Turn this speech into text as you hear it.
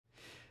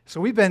So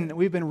we've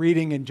been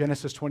reading in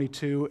Genesis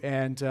 22,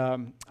 and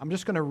I'm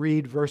just going to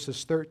read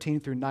verses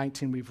 13 through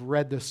 19. We've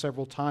read this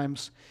several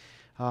times,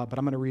 but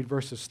I'm going to read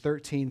verses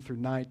 13 through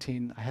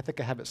 19. I think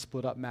I have it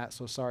split up, Matt,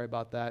 so sorry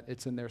about that.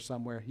 It's in there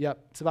somewhere. Yep,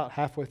 it's about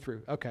halfway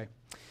through. Okay.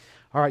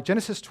 All right,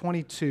 Genesis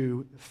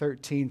 22,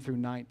 13 through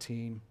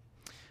 19.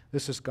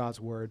 This is God's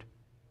word.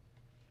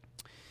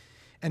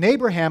 And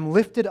Abraham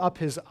lifted up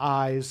his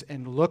eyes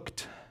and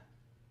looked,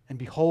 and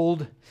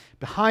behold,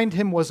 behind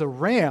him was a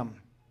ram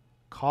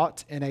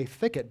caught in a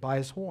thicket by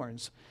his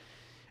horns.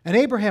 And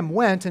Abraham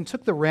went and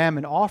took the ram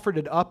and offered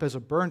it up as a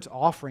burnt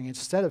offering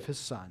instead of his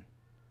son.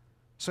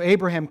 So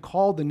Abraham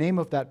called the name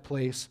of that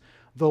place,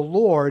 "The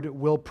Lord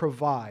will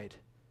provide,"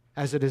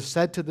 as it is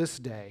said to this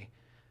day,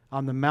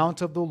 "On the mount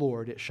of the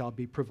Lord it shall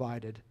be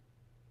provided."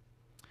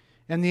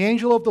 And the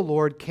angel of the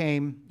Lord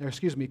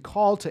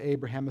called to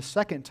Abraham a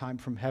second time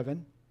from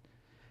heaven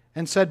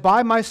and said,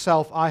 "By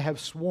myself I have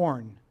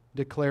sworn,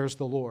 declares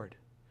the Lord.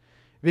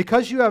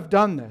 Because you have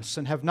done this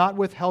and have not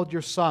withheld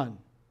your son,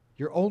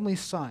 your only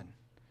son,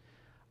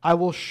 I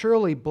will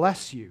surely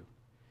bless you,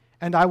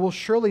 and I will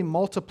surely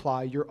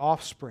multiply your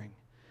offspring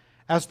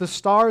as the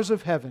stars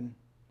of heaven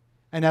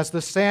and as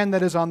the sand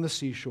that is on the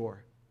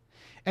seashore.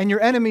 And your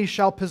enemies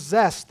shall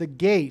possess the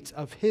gate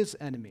of his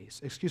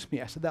enemies." I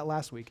said that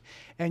last week.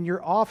 "And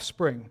your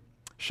offspring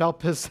shall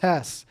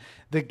possess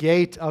the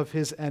gate of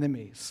his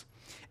enemies.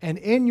 And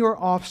in your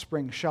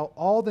offspring shall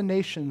all the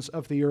nations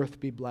of the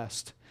earth be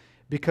blessed,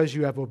 because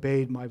you have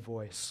obeyed my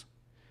voice."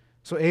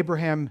 So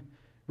Abraham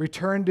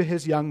returned to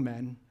his young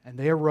men, and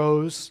they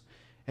arose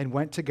and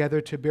went together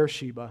to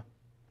Beersheba,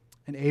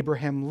 and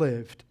Abraham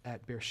lived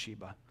at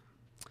Beersheba.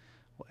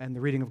 And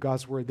the reading of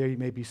God's word there, you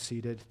may be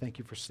seated. Thank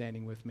you for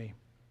standing with me.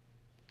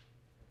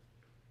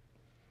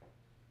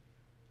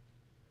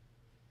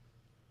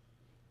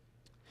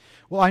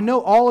 Well, I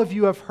know all of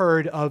you have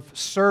heard of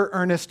Sir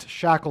Ernest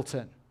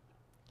Shackleton.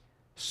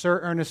 Sir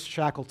Ernest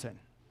Shackleton.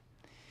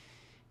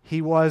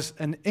 He was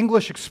an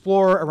English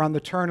explorer around the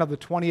turn of the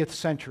 20th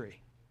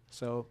century.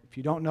 So if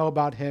you don't know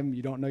about him,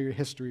 you don't know your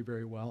history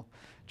very well.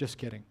 Just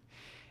kidding.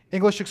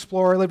 English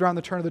explorer, lived around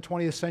the turn of the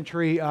 20th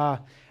century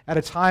at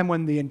a time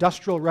when the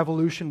Industrial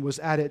Revolution was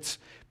at its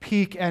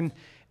peak. And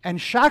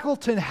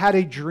Shackleton had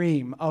a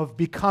dream of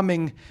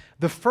becoming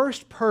the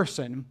first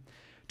person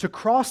to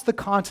cross the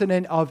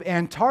continent of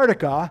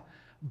Antarctica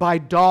by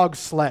dog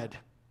sled.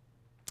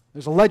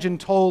 There's a legend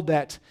told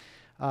that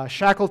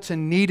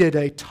Shackleton needed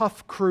a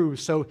tough crew,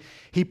 so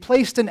he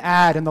placed an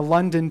ad in the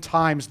London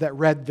Times that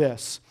read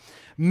this: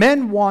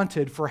 "Men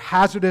wanted for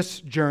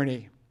hazardous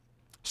journey,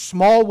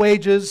 small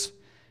wages,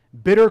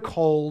 bitter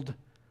cold,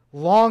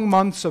 long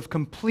months of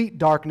complete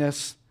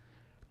darkness,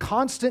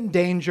 constant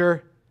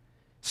danger,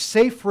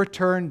 safe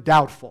return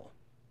doubtful,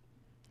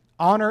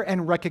 honor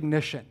and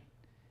recognition,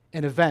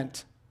 an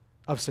event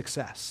of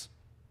success."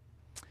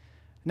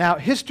 Now,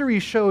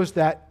 history shows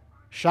that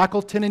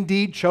Shackleton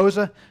indeed chose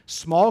a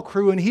small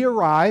crew, and he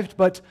arrived,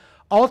 but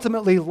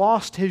ultimately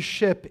lost his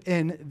ship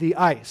in the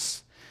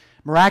ice.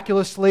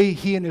 Miraculously,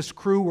 he and his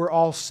crew were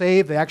all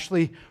saved. They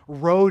actually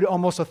rowed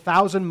almost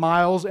 1,000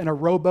 miles in a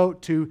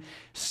rowboat to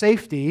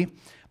safety,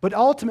 but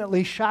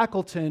ultimately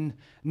Shackleton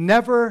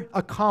never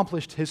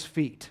accomplished his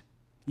feat.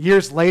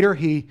 Years later,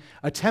 he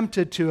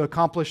attempted to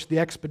accomplish the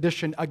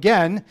expedition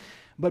again,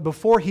 but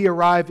before he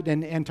arrived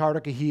in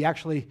Antarctica, he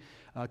actually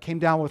came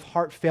down with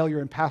heart failure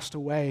and passed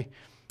away.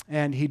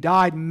 And he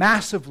died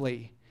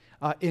massively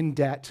in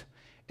debt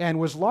and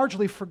was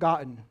largely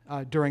forgotten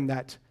during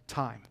that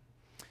time.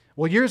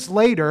 Well, years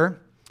later,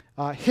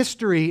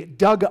 history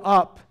dug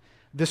up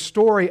the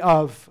story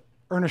of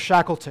Ernest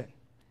Shackleton.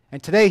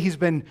 And today he's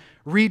been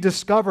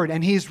rediscovered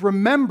and he's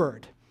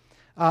remembered,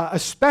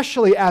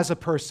 especially as a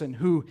person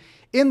who,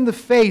 in the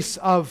face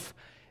of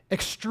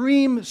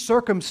extreme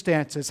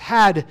circumstances,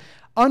 had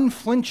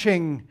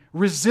unflinching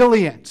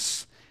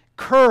resilience,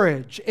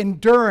 courage,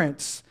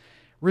 endurance,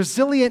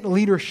 resilient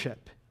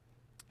leadership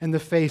in the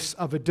face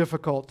of a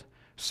difficult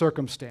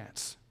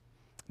circumstance.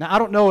 Now, I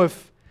don't know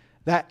if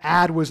that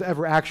ad was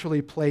ever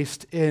actually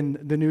placed in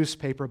the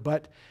newspaper,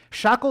 but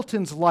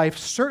Shackleton's life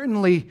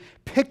certainly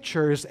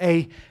pictures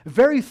a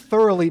very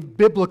thoroughly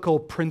biblical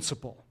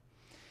principle.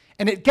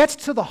 And it gets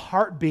to the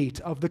heartbeat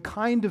of the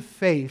kind of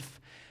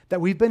faith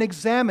that we've been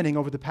examining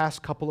over the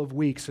past couple of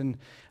weeks. And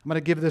I'm going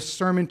to give this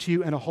sermon to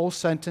you in a whole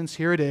sentence.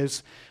 Here it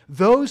is.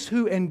 Those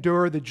who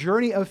endure the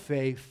journey of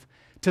faith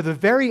to the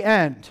very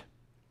end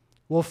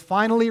will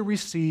finally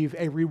receive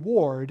a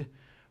reward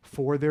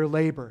for their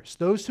labors.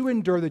 Those who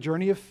endure the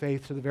journey of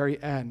faith to the very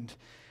end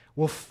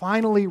will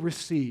finally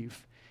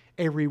receive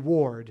a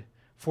reward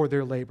for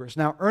their labors.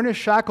 Now, Ernest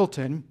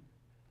Shackleton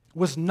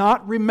was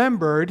not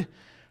remembered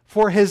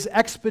for his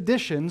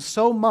expeditions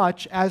so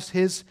much as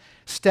his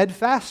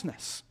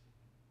steadfastness.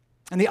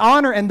 And the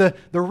honor and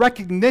the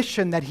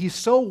recognition that he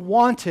so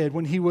wanted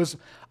when he was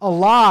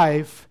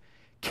alive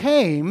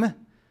came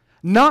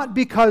not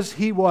because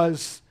he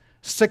was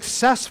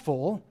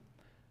successful,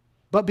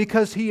 but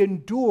because he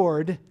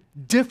endured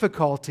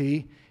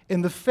difficulty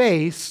in the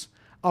face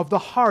of the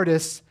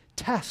hardest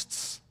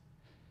tests.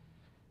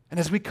 And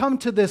as we come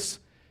to this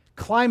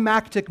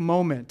climactic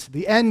moment,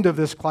 the end of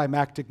this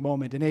climactic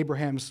moment in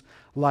Abraham's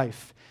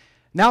life,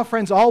 now,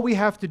 friends, all we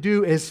have to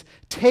do is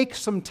take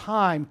some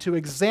time to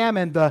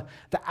examine the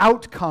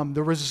outcome,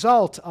 the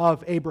result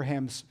of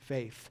Abraham's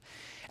faith.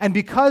 And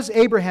because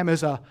Abraham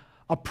is a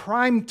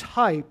prime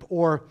type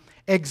or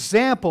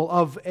example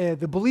of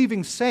the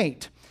believing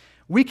saint,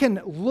 we can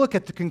look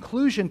at the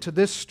conclusion to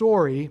this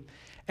story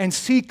and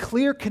see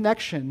clear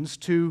connections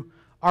to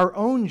our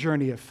own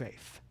journey of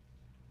faith.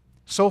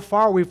 So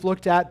far, we've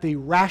looked at the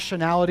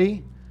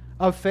rationality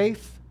of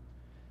faith.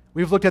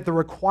 We've looked at the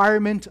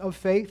requirement of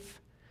faith.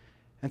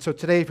 And so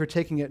today, if you're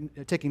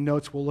taking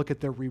notes, we'll look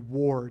at the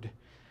reward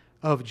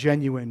of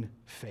genuine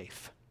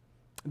faith.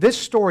 This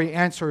story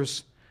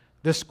answers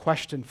this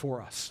question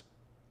for us.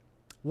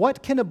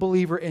 What can a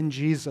believer in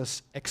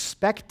Jesus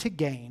expect to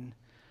gain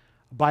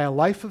by a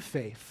life of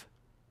faith,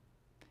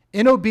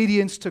 in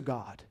obedience to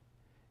God,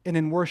 and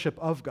in worship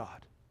of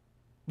God?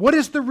 What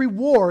is the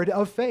reward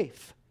of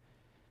faith?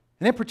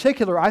 And in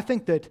particular, I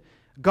think that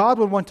God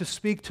would want to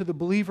speak to the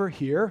believer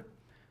here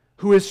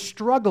who is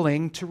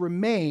struggling to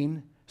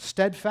remain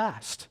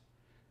steadfast,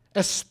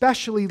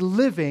 especially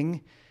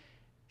living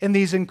in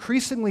these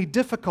increasingly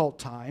difficult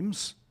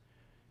times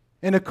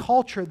in a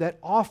culture that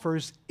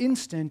offers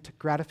instant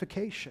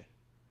gratification.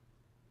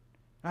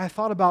 I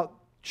thought about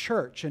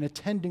church and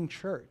attending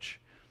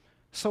church.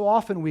 So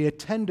often we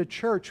attend a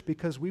church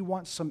because we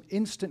want some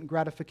instant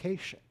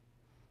gratification.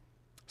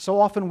 So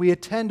often we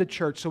attend a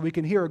church so we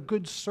can hear a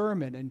good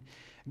sermon and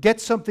get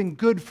something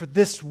good for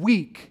this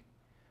week,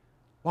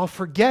 while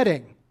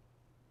forgetting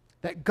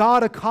that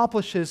God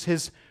accomplishes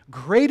His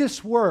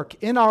greatest work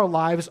in our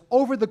lives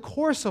over the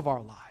course of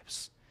our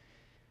lives.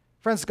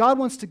 Friends, God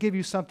wants to give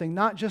you something,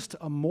 not just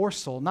a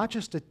morsel, not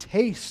just a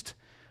taste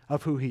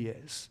of who He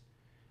is.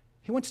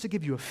 He wants to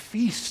give you a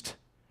feast.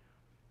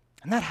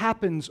 And that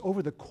happens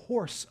over the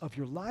course of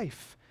your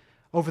life,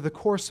 over the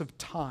course of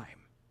time.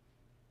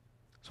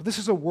 So this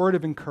is a word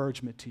of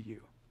encouragement to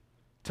you,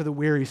 to the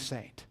weary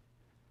saint.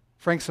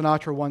 Frank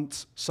Sinatra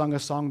once sung a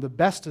song, "The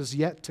best is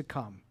yet to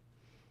come."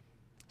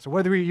 So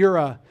whether you're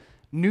a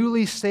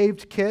newly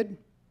saved kid,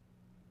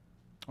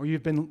 or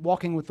you've been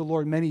walking with the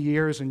Lord many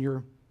years and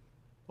you're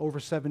over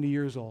 70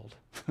 years old,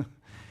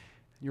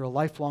 you're a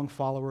lifelong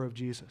follower of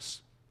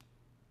Jesus,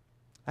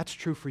 that's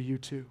true for you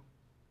too.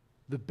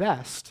 The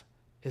best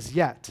is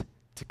yet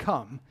to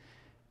come,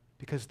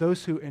 because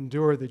those who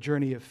endure the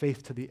journey of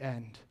faith to the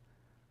end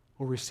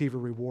will receive a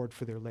reward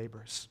for their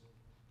labors.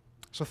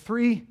 So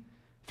three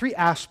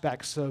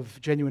aspects of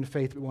genuine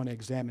faith we want to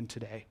examine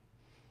today.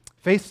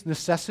 Faith's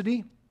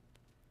necessity,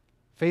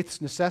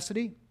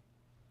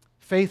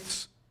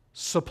 faith's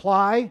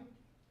supply,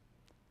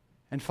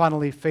 and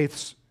finally,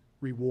 faith's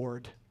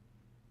reward.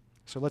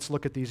 So let's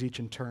look at these each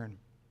in turn.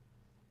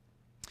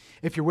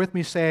 If you're with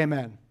me, say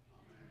amen.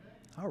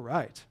 All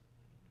right.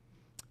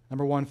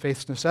 Number one,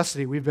 faith's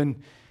necessity. We've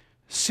been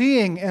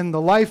seeing in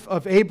the life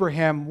of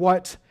Abraham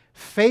what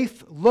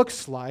faith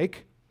looks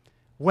like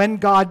when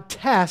God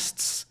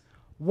tests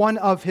one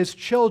of His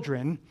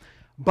children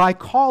by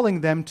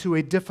calling them to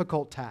a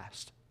difficult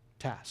task.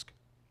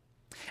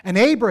 And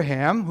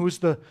Abraham, who's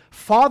the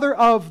father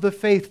of the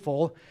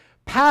faithful,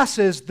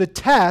 passes the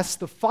test,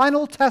 the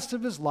final test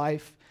of his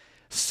life,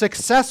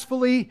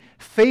 successfully,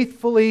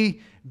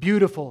 faithfully,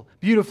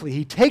 beautifully.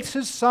 He takes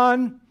his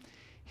son,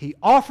 he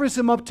offers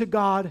him up to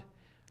God,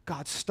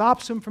 God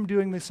stops him from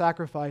doing the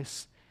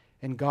sacrifice,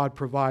 and God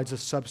provides a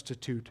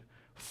substitute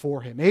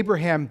for him.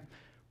 Abraham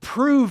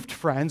proved,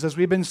 friends, as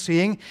we've been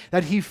seeing,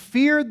 that he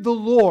feared the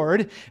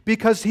Lord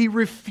because he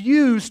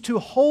refused to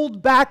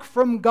hold back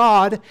from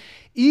God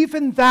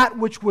even that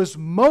which was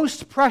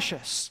most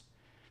precious.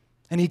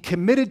 And he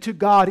committed to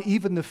God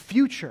even the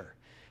future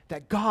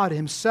that God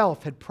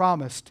Himself had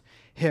promised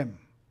him.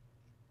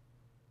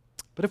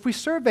 But if we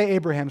survey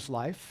Abraham's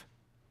life,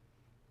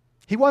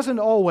 he wasn't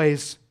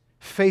always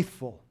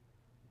faithful,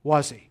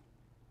 was he?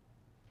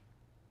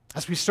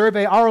 As we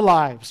survey our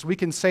lives, we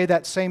can say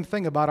that same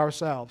thing about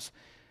ourselves.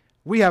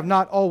 We have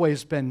not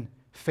always been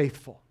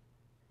faithful.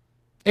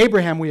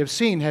 Abraham, we have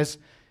seen, has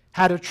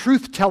had a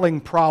truth-telling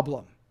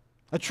problem.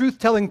 A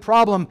truth-telling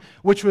problem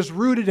which was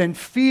rooted in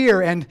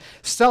fear and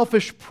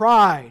selfish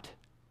pride.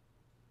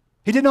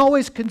 He didn't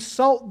always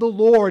consult the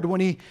Lord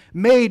when he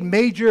made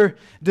major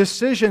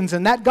decisions,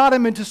 and that got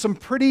him into some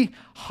pretty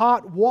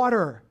hot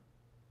water.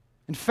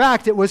 In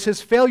fact, it was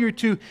his failure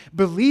to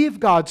believe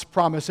God's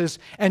promises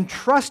and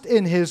trust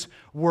in His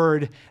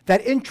word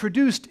that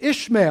introduced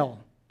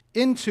Ishmael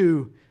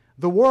into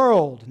the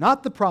world,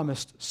 not the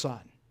promised son.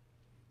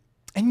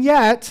 And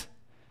yet,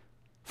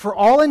 for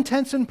all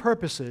intents and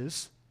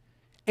purposes,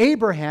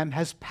 Abraham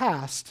has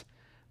passed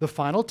the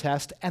final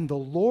test, and the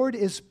Lord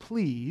is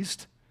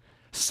pleased,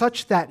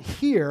 such that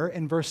here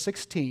in verse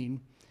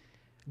 16,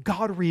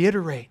 God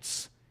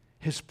reiterates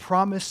His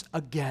promise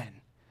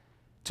again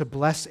to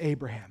bless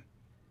Abraham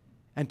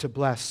and to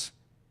bless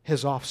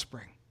his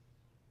offspring.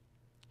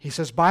 He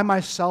says, "By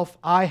myself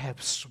I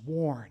have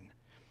sworn,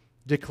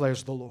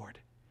 declares the Lord,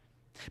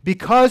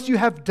 Because you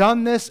have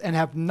done this and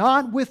have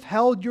not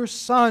withheld your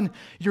son,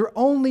 your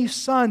only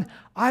son,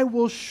 I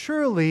will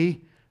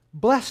surely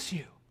bless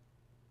you.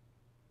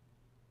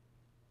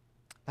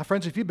 Now,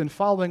 friends, if you've been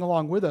following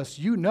along with us,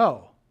 you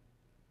know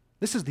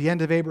this is the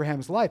end of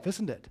Abraham's life,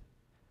 isn't it?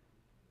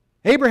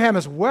 Abraham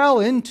is well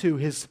into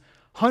his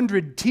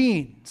 100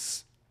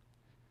 teens.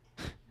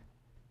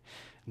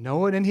 No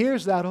one in here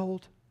is that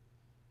old.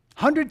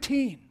 100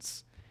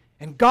 teens.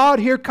 And God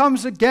here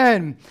comes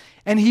again,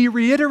 and he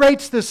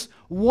reiterates this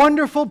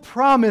wonderful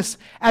promise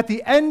at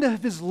the end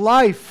of his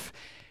life.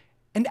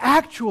 And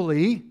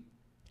actually,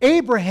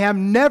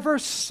 Abraham never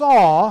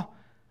saw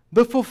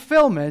the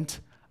fulfillment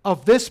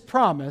of this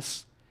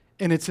promise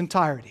in its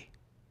entirety.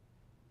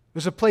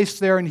 There's a place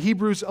there in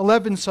Hebrews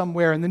 11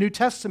 somewhere in the New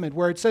Testament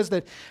where it says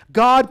that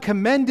God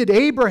commended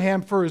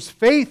Abraham for his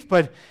faith,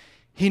 but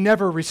he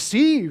never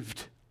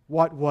received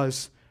what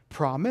was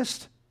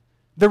promised.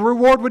 The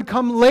reward would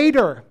come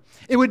later.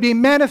 It would be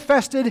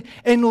manifested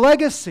in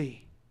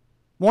legacy.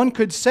 One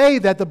could say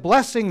that the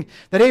blessing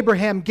that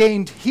Abraham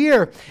gained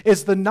here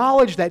is the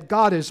knowledge that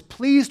God is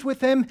pleased with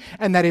him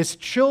and that his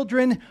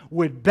children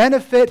would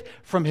benefit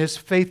from his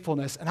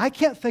faithfulness. And I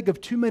can't think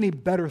of too many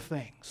better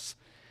things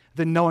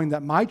than knowing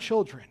that my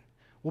children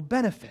will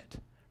benefit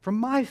from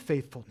my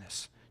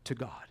faithfulness to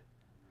God.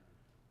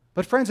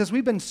 But friends, as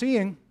we've been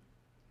seeing,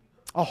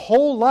 a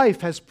whole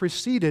life has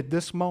preceded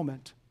this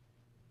moment.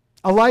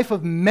 A life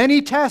of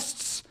many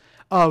tests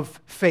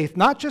of faith,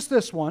 not just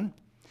this one.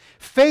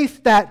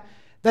 Faith that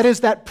is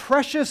that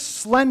precious,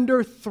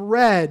 slender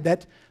thread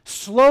that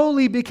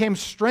slowly became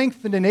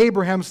strengthened in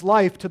Abraham's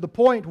life to the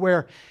point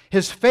where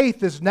his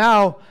faith is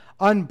now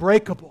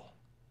unbreakable.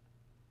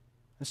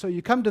 And so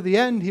you come to the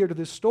end here to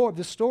this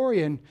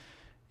story, and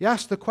you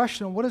ask the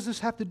question, what does this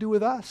have to do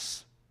with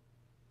us?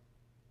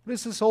 What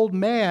does this old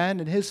man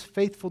and his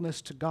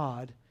faithfulness to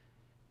God,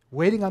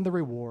 waiting on the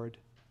reward,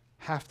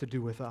 have to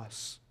do with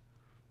us?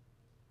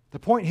 The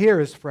point here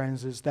is,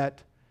 friends, is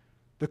that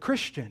the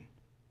Christian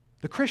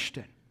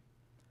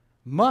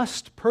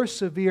must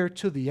persevere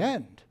to the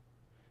end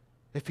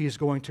if he is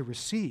going to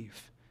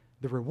receive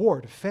the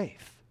reward of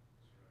faith.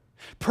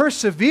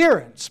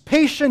 Perseverance,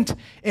 patient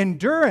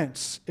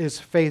endurance is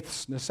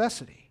faith's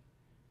necessity.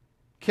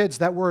 Kids,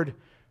 that word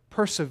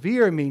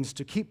persevere means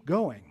to keep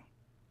going,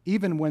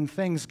 even when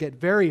things get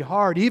very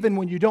hard, even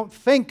when you don't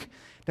think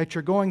that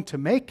you're going to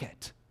make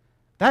it.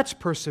 That's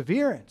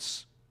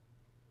perseverance.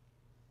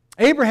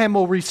 Abraham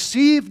will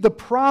receive the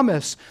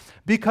promise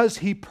because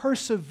he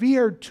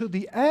persevered to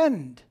the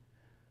end,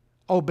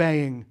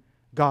 obeying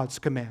God's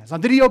commands. Now,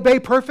 did he obey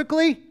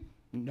perfectly?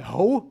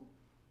 No.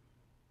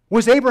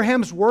 Was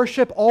Abraham's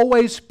worship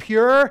always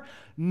pure?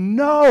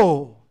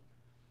 No.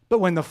 But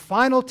when the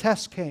final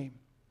test came,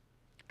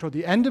 toward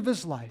the end of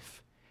his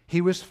life,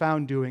 he was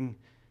found doing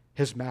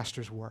his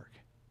master's work.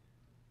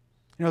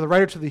 You know, the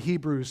writer to the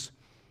Hebrews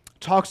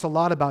talks a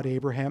lot about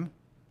Abraham.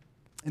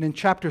 And in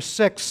chapter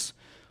 6,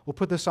 we'll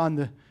put this on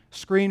the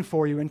screen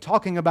for you, in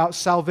talking about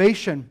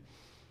salvation,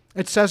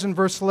 it says in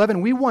verse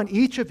 11, we want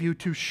each of you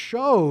to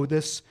show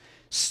this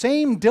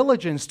same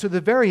diligence to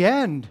the very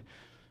end,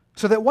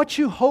 so that what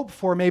you hope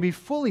for may be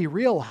fully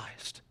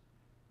realized.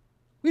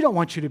 We don't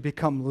want you to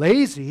become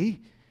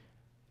lazy,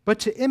 but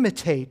to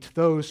imitate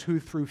those who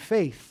through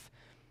faith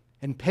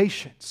and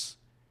patience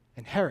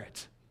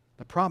inherit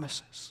the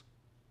promises.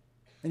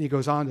 And he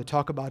goes on to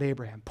talk about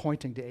Abraham,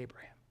 pointing to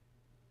Abraham.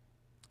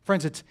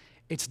 Friends,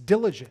 it's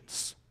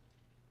diligence,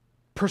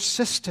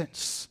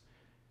 persistence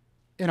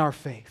in our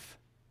faith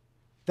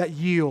that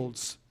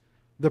yields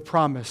the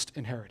promised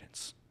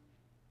inheritance.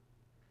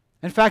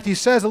 In fact, he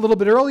says a little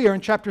bit earlier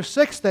in chapter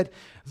 6 that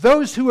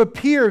those who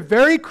appear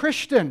very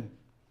Christian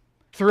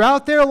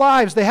throughout their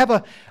lives, they have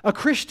a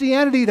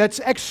Christianity that's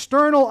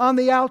external on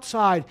the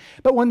outside,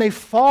 but when they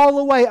fall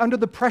away under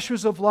the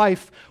pressures of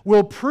life,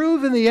 will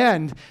prove in the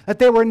end that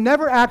they were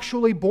never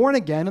actually born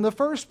again in the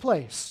first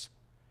place.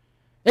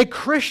 A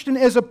Christian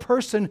is a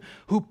person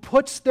who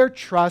puts their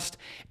trust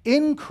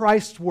in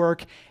Christ's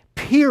work,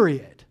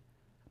 period.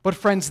 But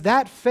friends,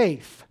 that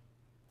faith,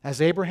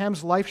 as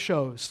Abraham's life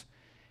shows,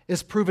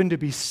 is proven to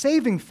be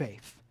saving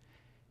faith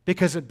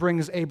because it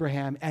brings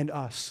Abraham and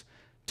us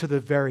to the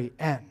very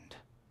end.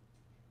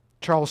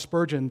 Charles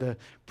Spurgeon, the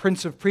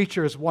Prince of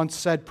Preachers, once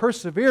said,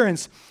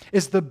 perseverance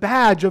is the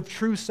badge of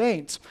true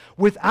saints.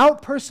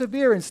 Without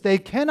perseverance, they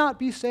cannot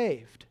be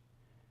saved.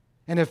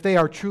 And if they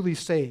are truly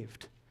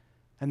saved,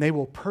 and they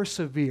will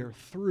persevere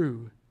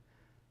through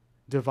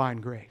divine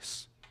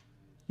grace.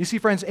 You see,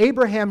 friends,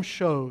 Abraham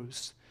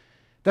shows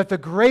that the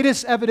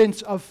greatest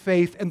evidence of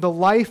faith in the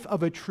life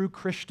of a true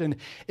Christian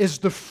is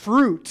the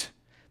fruit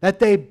that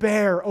they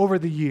bear over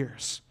the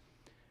years.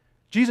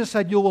 Jesus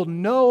said, you will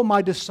know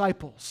my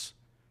disciples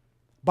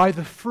by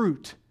the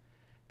fruit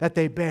that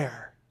they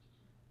bear.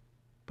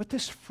 But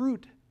this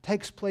fruit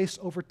takes place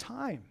over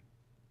time.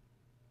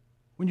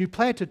 When you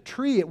plant a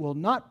tree, it will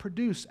not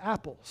produce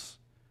apples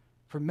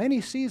for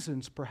many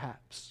seasons,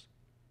 perhaps.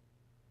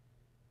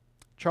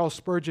 Charles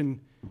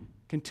Spurgeon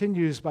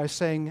continues by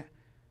saying,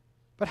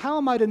 but how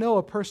am I to know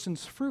a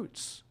person's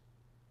fruits?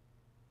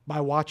 by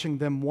watching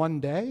them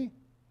one day.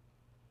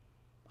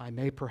 I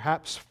may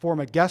perhaps form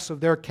a guess of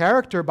their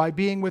character by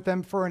being with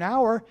them for an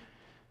hour,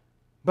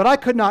 but I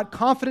could not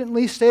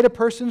confidently state a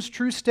person's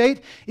true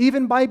state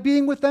even by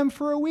being with them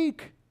for a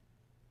week.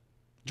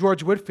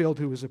 George Whitefield,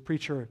 who was a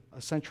preacher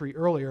a century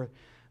earlier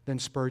than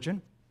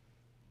Spurgeon,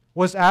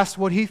 was asked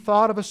what he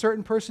thought of a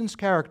certain person's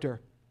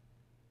character.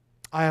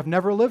 "I have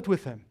never lived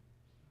with him,"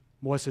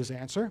 was his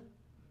answer.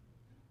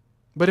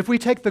 But if we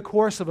take the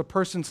course of a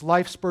person's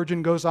life,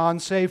 Spurgeon goes on,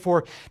 say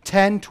for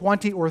 10,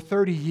 20, or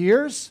 30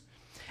 years,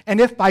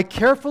 and if by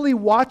carefully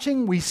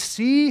watching we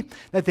see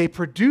that they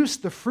produce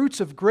the fruits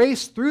of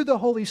grace through the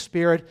Holy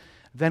Spirit,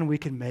 then we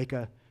can make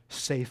a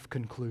safe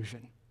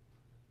conclusion.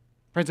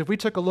 Friends, if we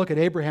took a look at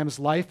Abraham's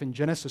life in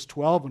Genesis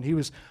 12 when he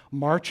was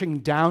marching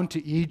down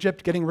to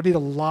Egypt, getting ready to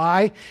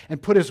lie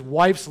and put his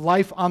wife's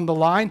life on the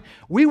line,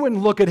 we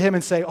wouldn't look at him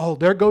and say, "Oh,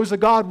 there goes a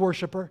God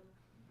worshiper."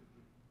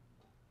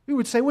 We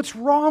would say, "What's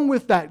wrong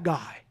with that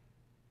guy?"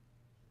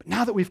 But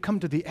now that we've come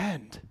to the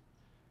end,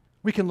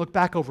 we can look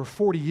back over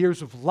 40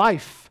 years of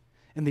life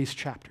in these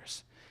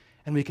chapters,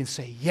 and we can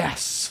say,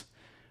 yes,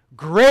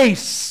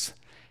 grace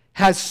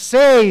has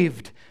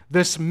saved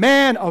this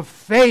man of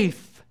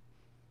faith.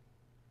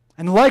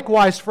 And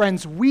likewise,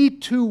 friends, we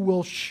too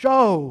will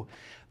show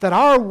that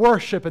our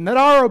worship and that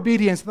our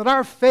obedience, that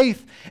our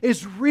faith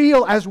is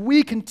real as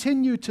we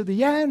continue to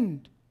the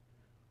end.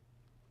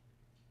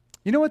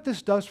 You know what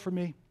this does for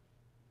me?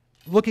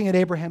 Looking at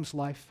Abraham's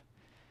life,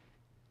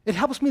 it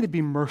helps me to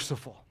be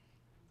merciful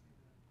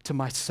to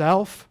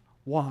myself,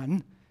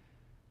 one,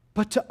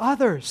 but to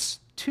others,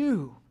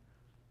 too.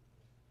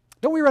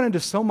 Don't we run into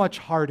so much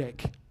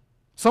heartache,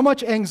 so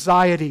much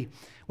anxiety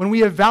when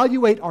we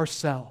evaluate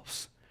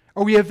ourselves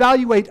or we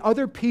evaluate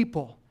other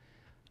people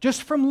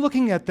just from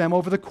looking at them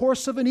over the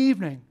course of an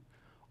evening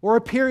or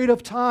a period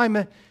of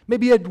time,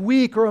 maybe a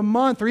week or a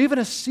month or even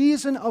a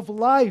season of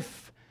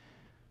life?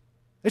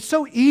 It's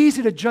so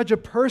easy to judge a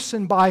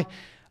person by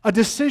a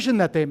decision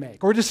that they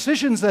make or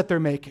decisions that they're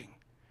making,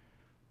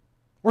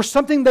 or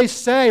something they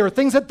say, or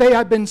things that they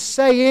have been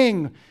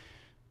saying.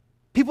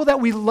 People that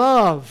we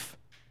love,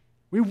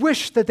 we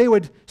wish that they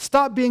would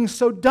stop being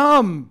so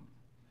dumb,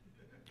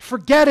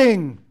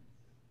 forgetting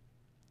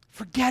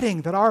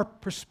that our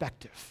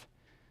perspective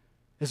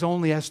is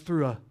only as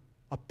through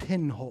a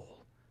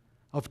pinhole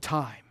of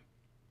time.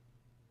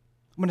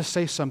 I'm going to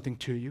say something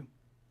to you.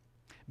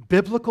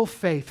 Biblical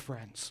faith,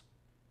 friends,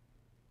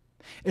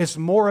 is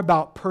more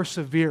about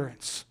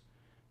perseverance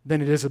than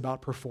it is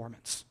about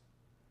performance.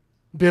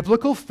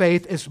 Biblical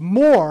faith is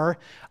more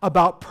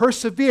about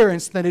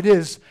perseverance than it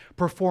is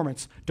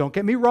performance. Don't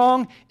get me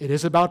wrong, it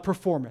is about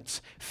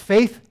performance.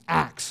 Faith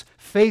acts,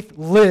 faith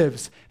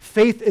lives,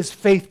 faith is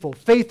faithful,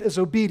 faith is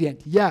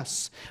obedient,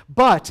 yes.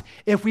 But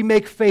if we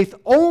make faith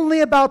only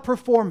about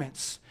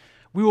performance,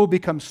 we will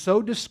become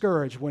so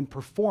discouraged when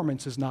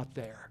performance is not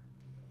there.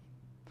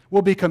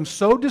 We'll become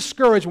so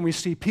discouraged when we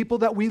see people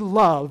that we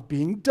love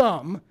being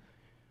dumb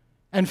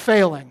and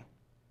failing,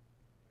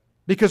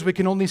 because we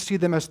can only see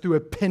them as through a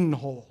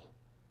pinhole.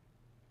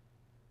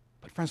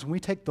 But friends, when we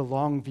take the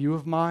long view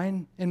of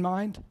in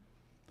mind,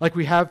 like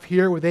we have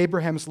here with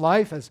Abraham's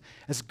life,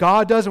 as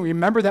God does, and we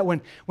remember that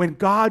when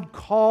God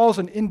calls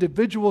an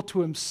individual to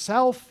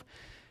himself,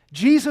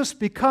 Jesus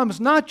becomes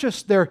not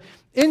just their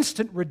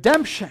instant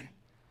redemption,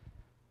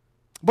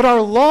 but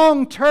our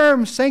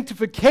long-term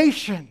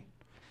sanctification.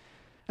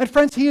 And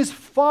friends, he is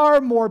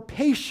far more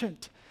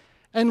patient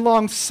and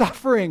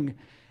long-suffering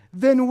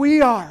than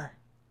we are.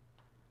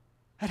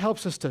 That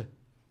helps us to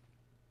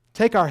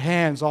take our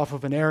hands off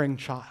of an erring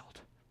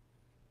child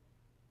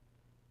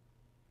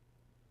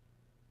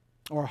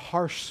or a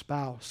harsh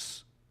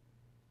spouse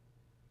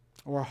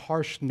or a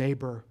harsh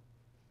neighbor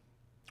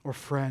or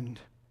friend,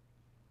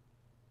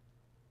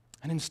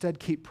 and instead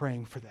keep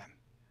praying for them.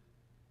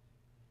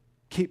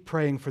 Keep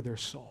praying for their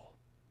soul.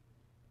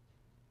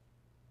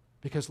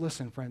 Because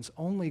listen, friends,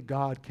 only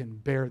God can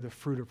bear the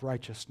fruit of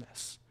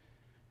righteousness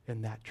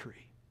in that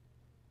tree.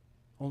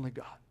 Only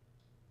God.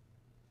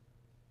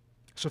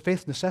 So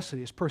faith's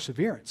necessity is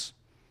perseverance.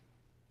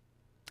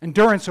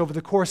 Endurance over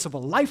the course of a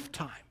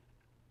lifetime.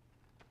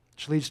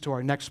 Which leads to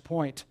our next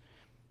point,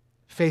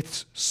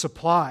 faith's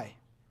supply.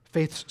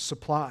 Faith's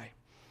supply.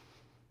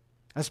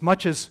 As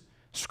much as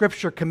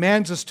Scripture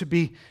commands us to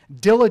be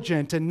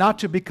diligent and not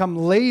to become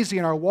lazy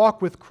in our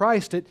walk with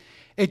Christ,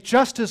 it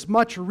just as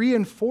much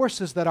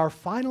reinforces that our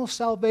final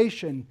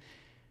salvation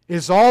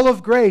is all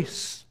of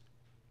grace,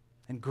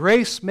 and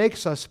grace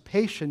makes us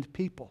patient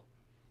people.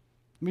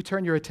 Let me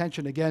turn your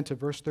attention again to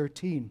verse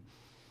 13.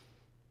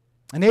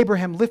 And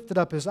Abraham lifted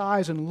up his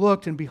eyes and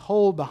looked, and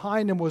behold,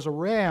 behind him was a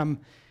ram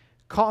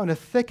caught in a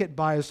thicket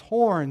by his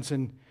horns.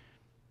 And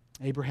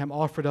Abraham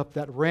offered up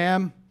that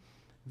ram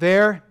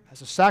there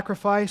as a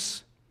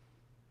sacrifice,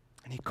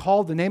 and he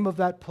called the name of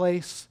that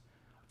place,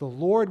 "The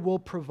Lord will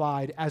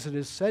provide," as it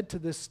is said to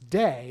this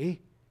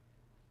day,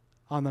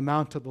 "On the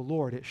mount of the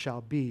Lord it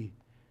shall be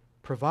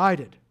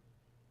provided."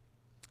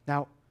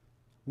 Now,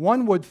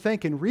 one would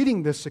think in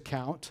reading this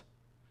account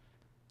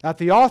that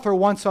the author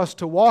wants us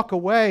to walk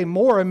away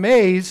more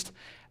amazed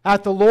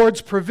at the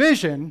Lord's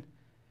provision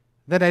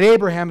than at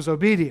Abraham's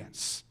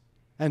obedience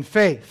and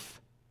faith.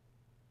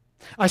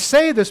 I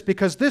say this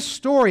because this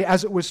story,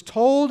 as it was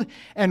told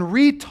and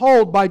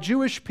retold by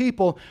Jewish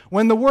people,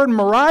 when the word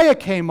Moriah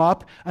came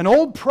up, an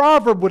old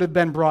proverb would have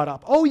been brought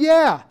up. Oh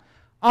yeah,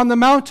 on the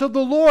mount of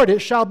the Lord it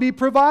shall be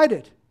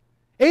provided.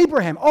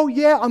 Abraham, oh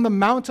yeah, on the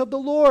mount of the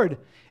Lord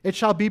it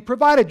shall be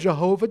provided.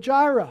 Jehovah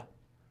Jireh.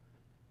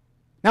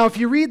 Now, if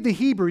you read the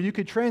Hebrew, you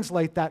could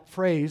translate that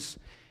phrase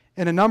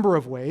in a number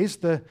of ways.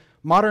 The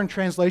modern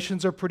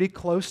translations are pretty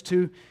close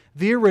to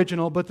the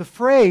original, but the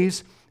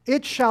phrase,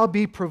 it shall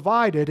be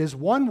provided, is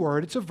one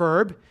word. It's a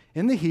verb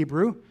in the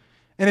Hebrew,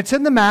 and it's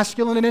in the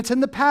masculine and it's in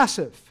the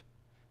passive.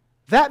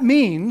 That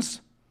means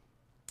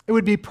it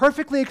would be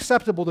perfectly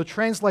acceptable to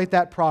translate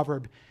that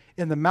proverb,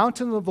 in the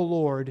mountain of the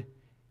Lord,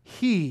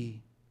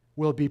 He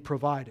will be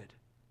provided.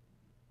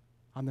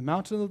 On the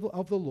mountain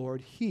of the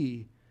Lord,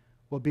 He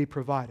will be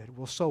provided.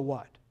 Well, so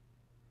what?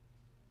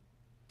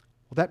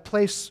 Well, that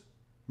place,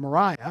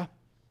 Moriah,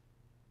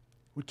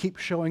 would keep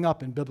showing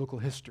up in biblical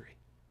history.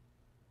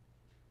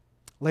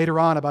 Later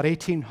on, about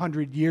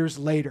 1,800 years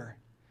later,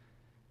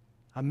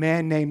 a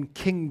man named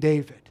King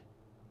David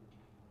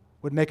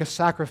would make a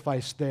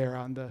sacrifice there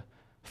on the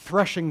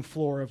threshing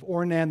floor of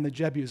Ornan the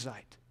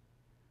Jebusite.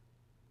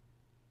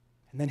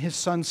 And then his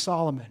son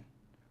Solomon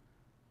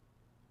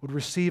would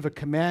receive a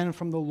command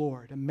from the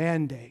Lord, a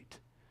mandate,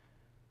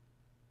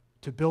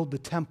 to build the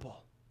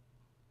temple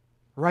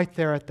right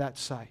there at that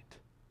site,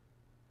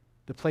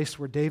 the place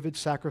where David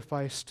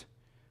sacrificed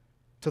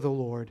to the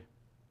Lord,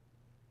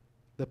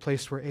 the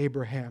place where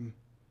Abraham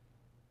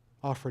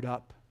offered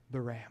up the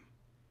ram.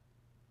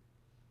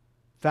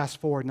 Fast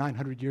forward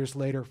 900 years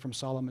later from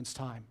Solomon's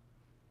time,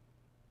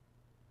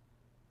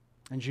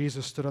 and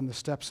Jesus stood on the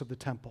steps of the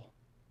temple,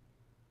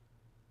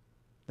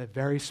 that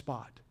very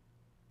spot,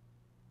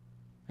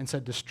 and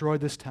said, "Destroy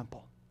this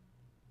temple,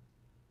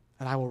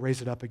 and I will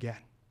raise it up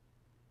again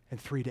in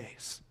 3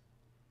 days,"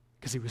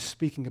 because he was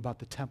speaking about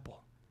the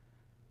temple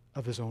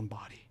of his own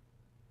body.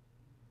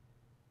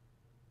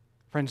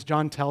 Friends,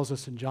 John tells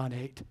us in John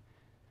 8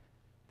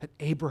 that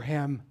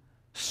Abraham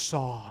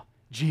saw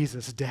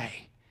Jesus'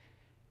 day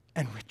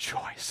and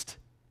rejoiced.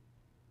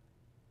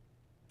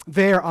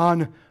 There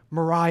on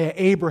Moriah,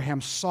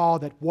 Abraham saw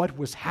that what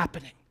was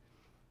happening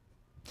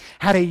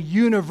had a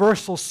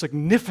universal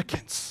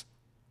significance,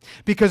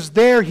 because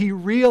there he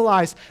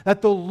realized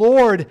that the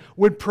Lord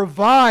would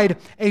provide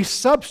a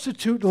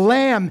substitute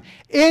lamb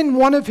in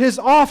one of his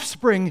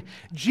offspring,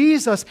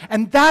 Jesus,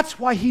 and that's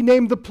why he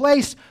named the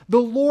place,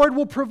 "The Lord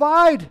will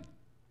provide."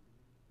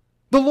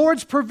 The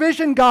Lord's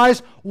provision,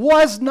 guys,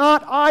 was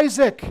not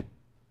Isaac.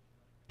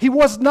 He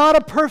was not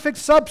a perfect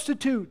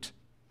substitute.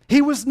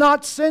 He was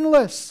not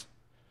sinless.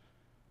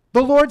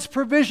 The Lord's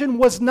provision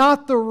was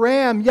not the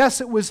ram. Yes,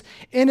 it was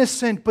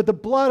innocent, but the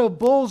blood of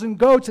bulls and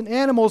goats and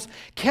animals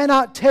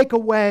cannot take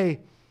away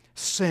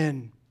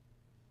sin.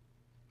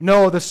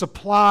 No, the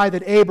supply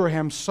that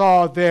Abraham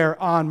saw there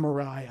on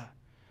Moriah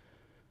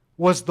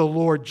was the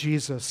Lord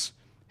Jesus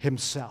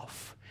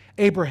himself.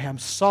 Abraham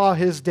saw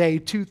his day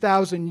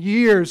 2,000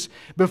 years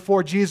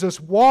before Jesus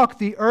walked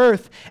the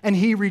earth, and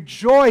he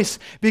rejoiced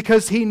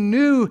because he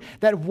knew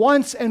that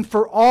once and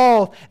for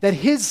all that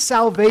his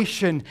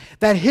salvation,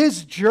 that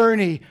his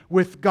journey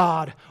with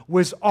God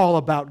was all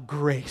about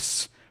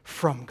grace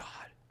from God.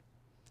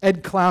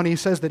 Ed Clowney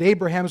says that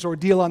Abraham's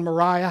ordeal on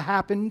Moriah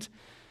happened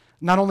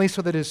not only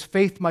so that his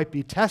faith might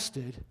be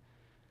tested,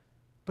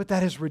 but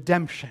that his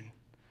redemption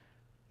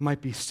might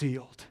be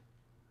sealed.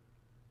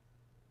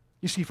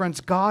 You see, friends,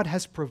 God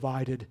has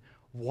provided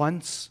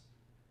once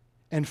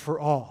and for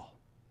all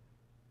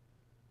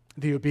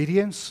the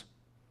obedience,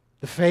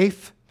 the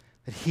faith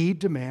that He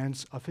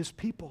demands of His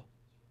people.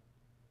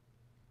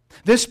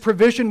 This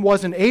provision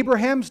was in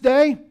Abraham's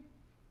day,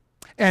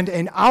 and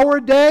in our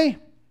day,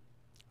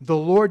 the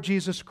Lord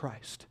Jesus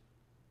Christ,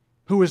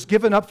 who was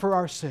given up for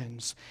our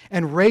sins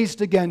and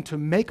raised again to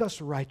make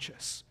us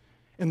righteous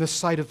in the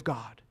sight of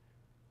God.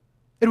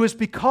 It was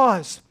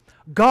because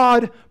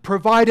God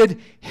provided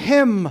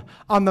Him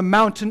on the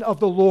mountain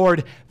of the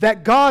Lord,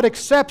 that God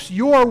accepts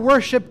your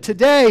worship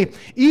today,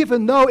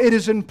 even though it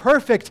is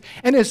imperfect,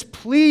 and is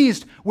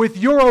pleased with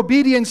your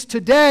obedience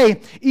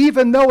today,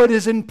 even though it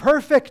is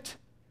imperfect.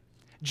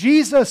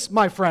 Jesus,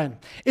 my friend,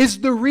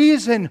 is the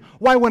reason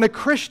why when a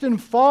Christian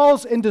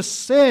falls into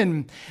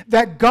sin,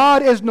 that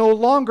God is no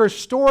longer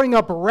storing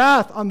up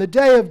wrath on the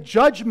day of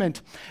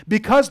judgment,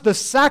 because the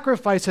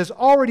sacrifice has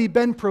already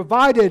been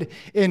provided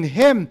in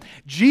Him.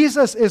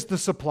 Jesus is the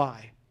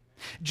supply.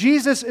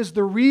 Jesus is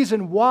the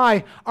reason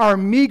why our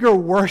meager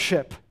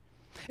worship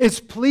is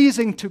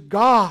pleasing to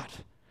God.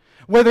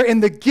 Whether in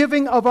the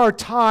giving of our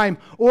time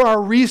or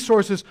our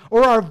resources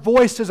or our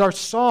voices, our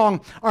song,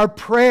 our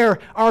prayer,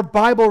 our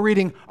Bible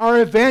reading, our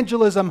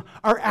evangelism,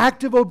 our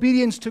active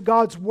obedience to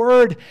God's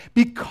Word,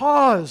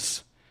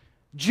 because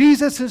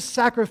Jesus'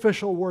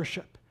 sacrificial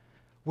worship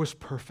was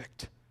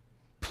perfect,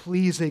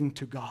 pleasing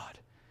to God.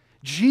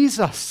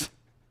 Jesus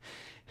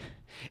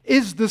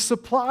is the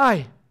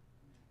supply.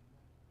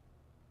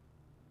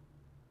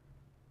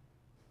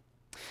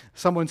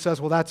 Someone says,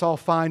 well, that's all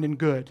fine and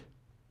good.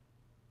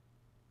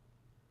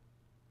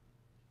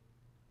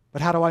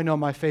 But how do I know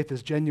my faith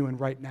is genuine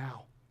right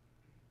now,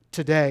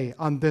 today,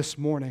 on this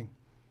morning?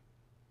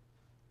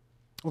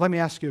 Well, let me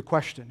ask you a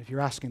question if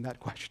you're asking that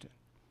question.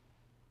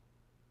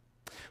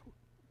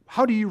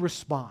 How do you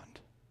respond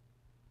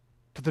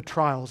to the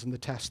trials and the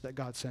tests that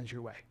God sends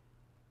your way?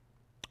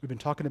 We've been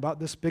talking about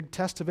this big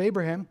test of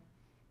Abraham.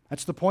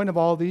 That's the point of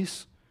all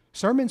these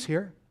sermons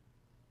here.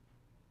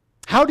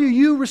 How do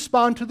you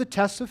respond to the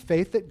tests of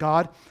faith that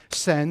God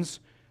sends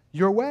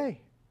your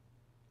way?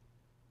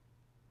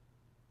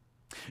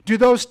 Do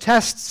those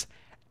tests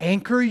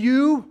anchor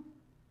you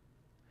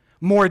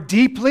more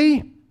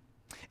deeply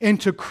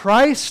into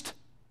Christ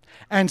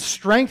and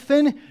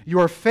strengthen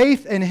your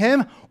faith in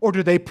Him, or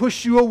do they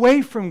push you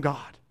away from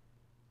God?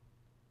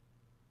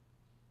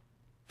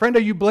 Friend,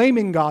 are you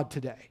blaming God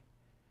today?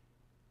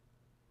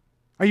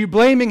 Are you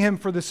blaming Him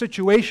for the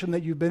situation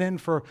that you've been in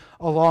for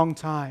a long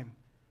time?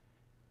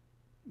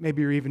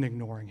 Maybe you're even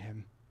ignoring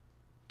Him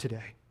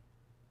today.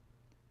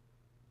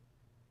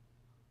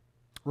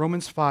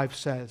 Romans 5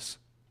 says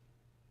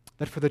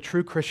that for the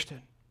true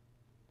Christian,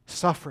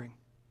 suffering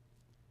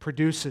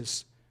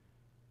produces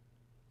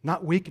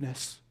not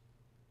weakness,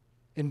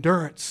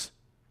 endurance.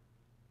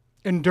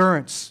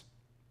 Endurance.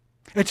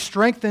 It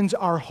strengthens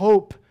our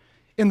hope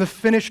in the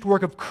finished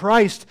work of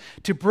Christ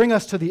to bring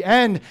us to the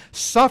end.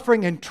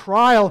 Suffering and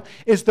trial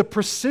is the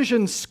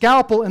precision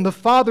scalpel in the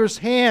Father's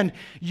hand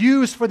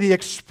used for the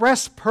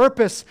express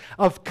purpose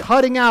of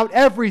cutting out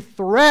every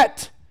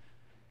threat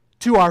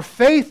to our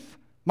faith,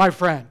 my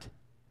friend.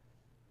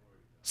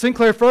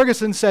 Sinclair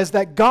Ferguson says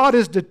that God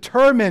is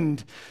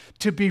determined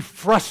to be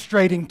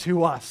frustrating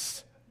to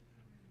us.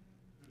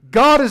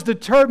 God is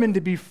determined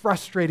to be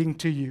frustrating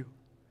to you.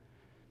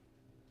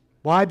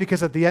 Why?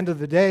 Because at the end of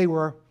the day,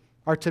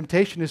 our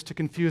temptation is to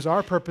confuse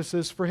our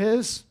purposes for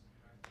His.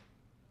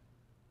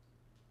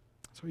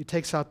 So He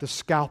takes out the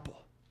scalpel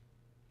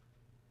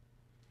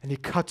and He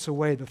cuts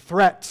away the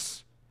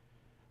threats.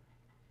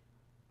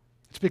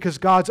 It's because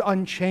God's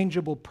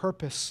unchangeable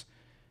purpose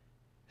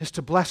is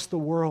to bless the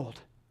world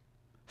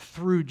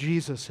through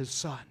Jesus, His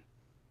Son,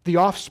 the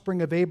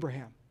offspring of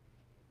Abraham.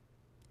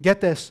 Get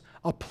this,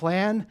 a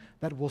plan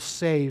that will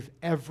save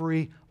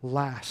every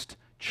last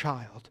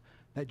child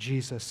that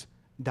Jesus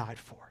died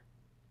for.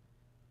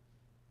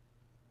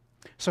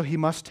 So He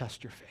must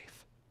test your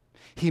faith.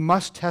 He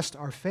must test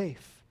our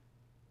faith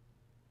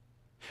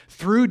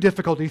through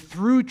difficulty,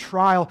 through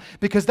trial,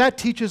 because that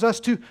teaches us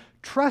to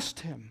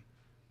trust Him.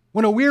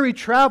 When a weary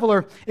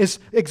traveler is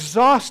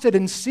exhausted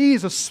and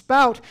sees a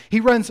spout, he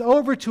runs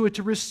over to it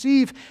to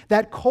receive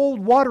that cold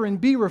water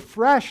and be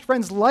refreshed.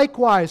 Friends,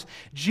 likewise,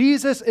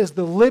 Jesus is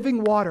the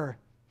living water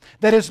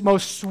that is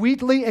most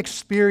sweetly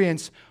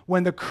experienced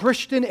when the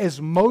Christian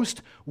is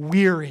most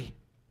weary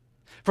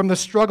from the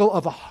struggle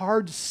of a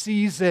hard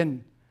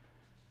season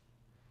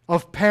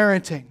of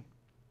parenting,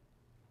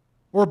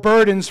 or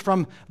burdens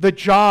from the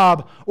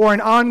job, or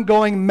an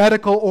ongoing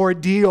medical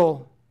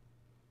ordeal,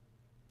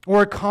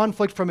 or a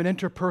conflict from an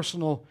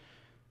interpersonal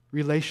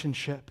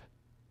relationship.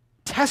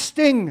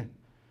 Testing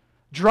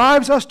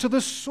drives us to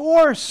the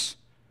source.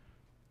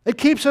 It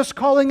keeps us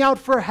calling out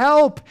for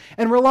help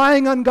and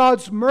relying on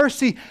God's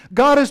mercy.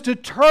 God is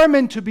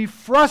determined to be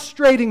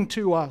frustrating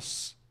to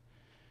us.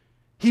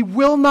 He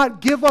will not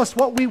give us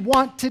what we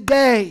want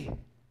today.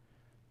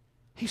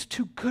 He's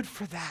too good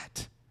for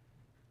that.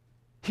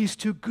 He's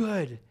too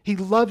good. He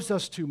loves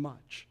us too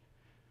much.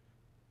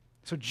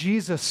 So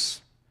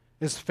Jesus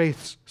is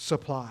faith's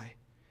supply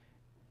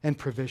and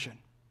provision.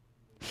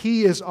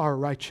 He is our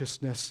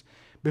righteousness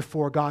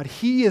before God.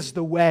 He is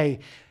the way.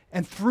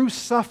 And through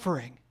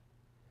suffering,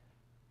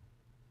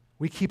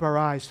 we keep our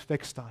eyes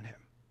fixed on Him.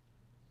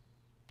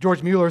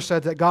 George Mueller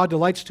said that God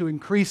delights to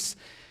increase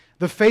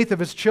the faith of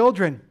His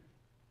children.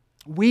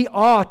 We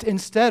ought,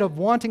 instead of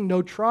wanting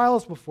no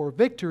trials before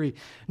victory,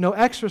 no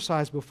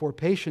exercise before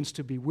patience,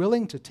 to be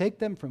willing to take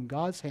them from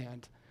God's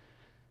hand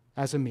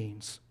as a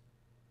means.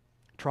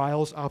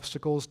 Trials,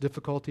 obstacles,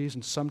 difficulties,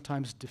 and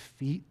sometimes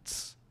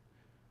defeats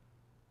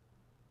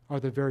are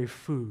the very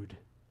food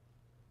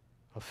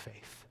of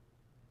faith.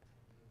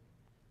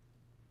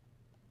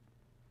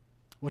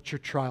 What's your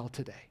trial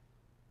today?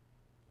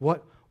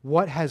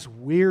 What has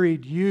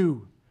wearied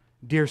you,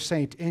 dear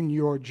saint, in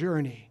your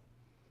journey?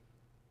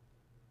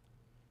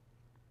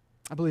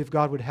 I believe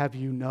God would have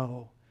you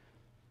know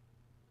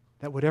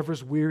that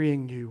whatever's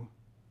wearying you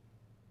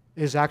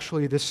is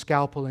actually the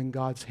scalpel in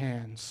God's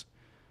hands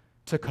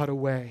to cut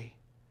away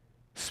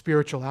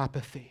spiritual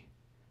apathy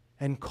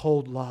and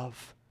cold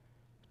love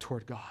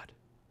toward God.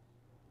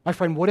 My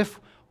friend, what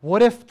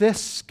if this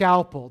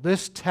scalpel,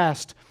 this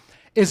test,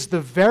 is the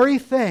very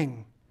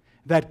thing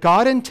that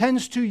God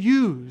intends to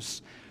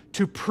use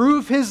to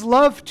prove His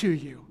love to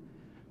you,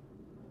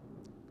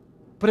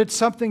 but it's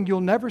something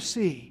you'll never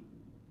see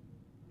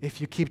if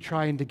you keep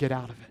trying to get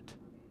out of it,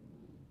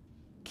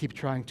 keep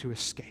trying to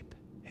escape it?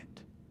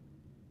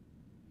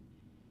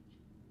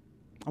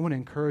 I want to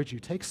encourage you,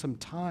 take some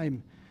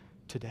time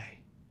today.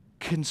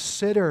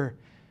 Consider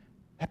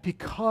that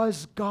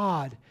because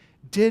God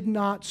did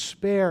not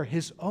spare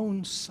his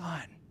own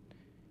Son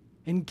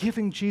in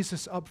giving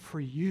Jesus up for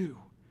you,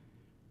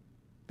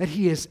 that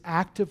he is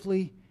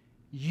actively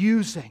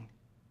using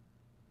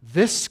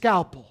this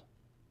scalpel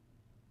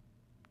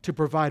to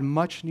provide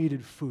much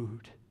needed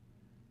food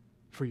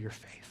for your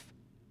faith.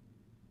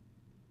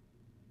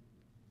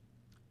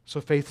 So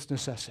faith's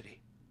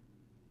necessity,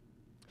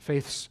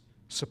 faith's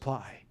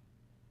supply,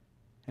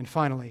 and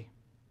finally,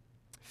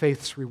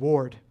 faith's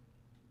reward.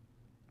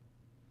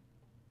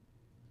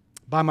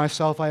 By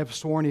myself I have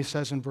sworn, he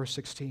says in verse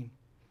 16,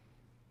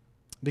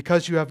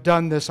 because you have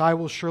done this, I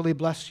will surely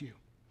bless you,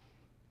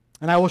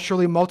 and I will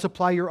surely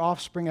multiply your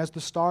offspring as the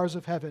stars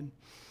of heaven,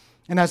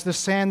 and as the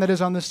sand that is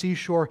on the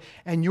seashore,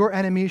 and your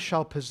enemies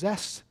shall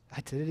possess,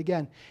 I did it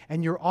again,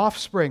 and your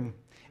offspring,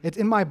 it's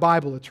in my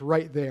Bible, it's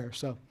right there,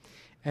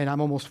 and I'm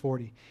almost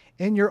 40.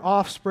 In your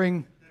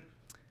offspring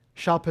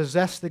shall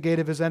possess the gate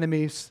of his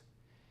enemies,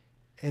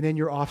 and in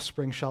your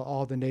offspring shall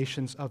all the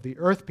nations of the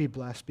earth be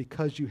blessed,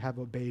 because you have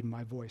obeyed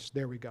my voice.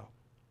 There we go.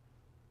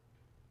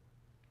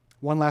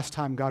 One last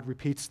time, God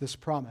repeats this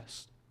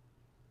promise.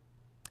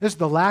 This is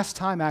the last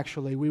time,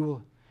 actually, we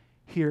will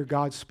hear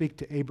God speak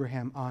to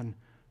Abraham on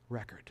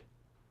record.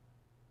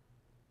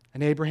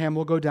 And Abraham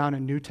will go down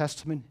in New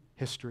Testament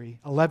history.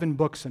 11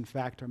 books, in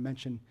fact, are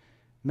mention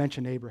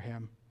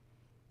Abraham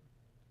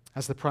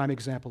as the prime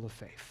example of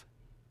faith.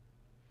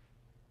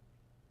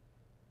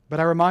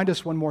 But I remind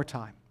us one more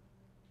time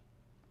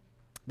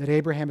that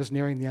Abraham is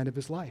nearing the end of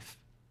his life.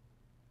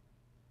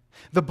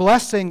 The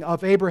blessing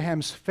of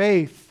Abraham's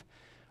faith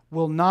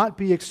will not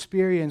be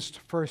experienced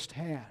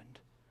firsthand,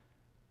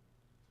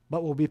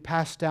 but will be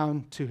passed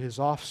down to his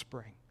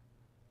offspring,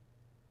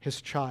 his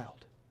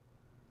child.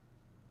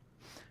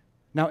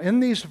 Now, in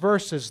these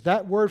verses,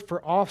 that word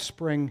for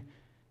offspring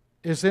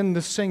is in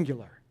the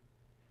singular.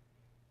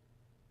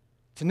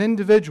 It's an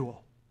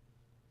individual.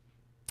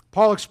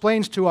 Paul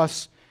explains to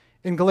us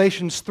in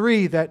Galatians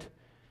 3 that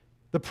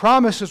the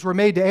promises were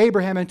made to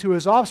Abraham and to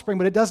his offspring,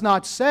 but it does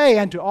not say,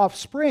 and to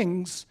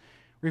offsprings,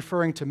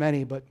 referring to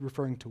many, but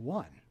referring to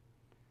one,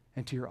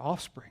 and to your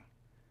offspring,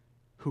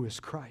 who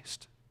is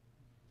Christ.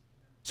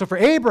 So for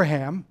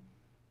Abraham,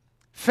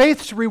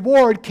 faith's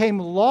reward came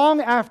long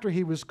after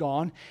he was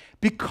gone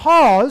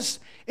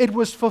because it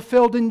was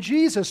fulfilled in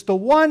Jesus, the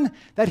one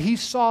that he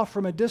saw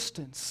from a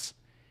distance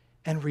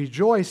and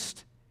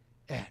rejoiced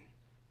in.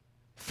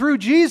 Through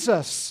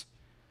Jesus,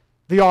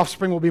 the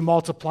offspring will be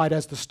multiplied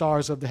as the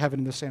stars of the heaven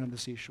and the sand of the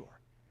seashore.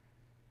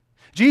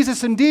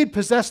 Jesus indeed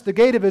possessed the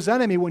gate of his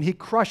enemy when he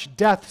crushed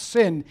death,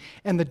 sin,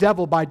 and the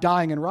devil by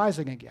dying and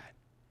rising again.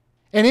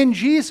 And in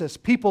Jesus,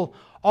 people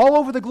all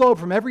over the globe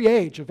from every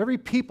age, of every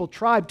people,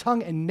 tribe,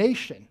 tongue, and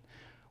nation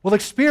will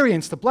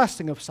experience the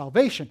blessing of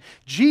salvation.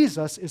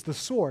 Jesus is the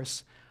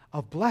source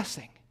of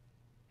blessing.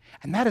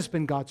 And that has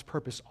been God's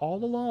purpose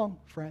all along,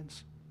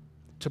 friends,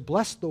 to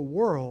bless the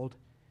world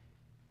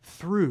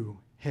through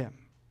him.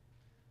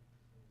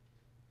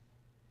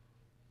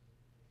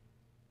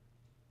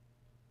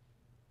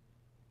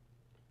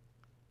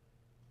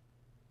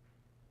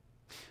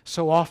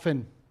 So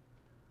often,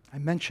 I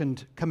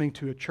mentioned coming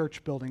to a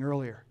church building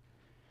earlier,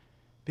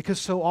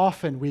 because so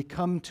often we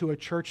come to a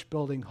church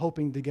building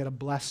hoping to get a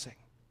blessing.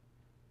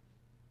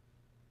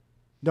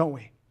 Don't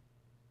we?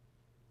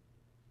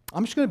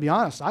 I'm just going to be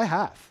honest, I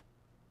have.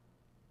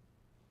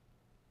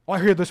 Oh,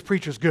 I hear this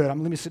preacher's good. Let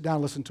me sit down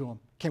and listen to him.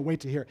 Can't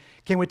wait to hear it.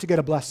 Can't wait to get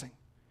a blessing.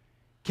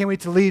 Can't wait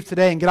to leave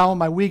today and get on with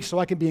my week so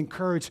I can be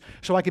encouraged,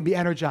 so I can be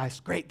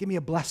energized. Great, give me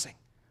a blessing,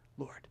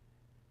 Lord.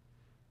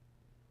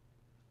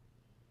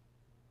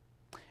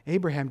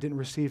 Abraham didn't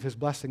receive his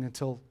blessing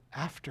until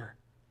after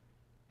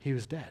he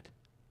was dead.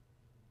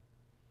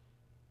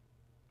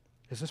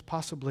 Is this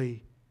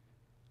possibly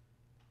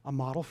a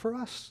model for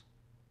us,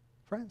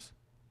 friends?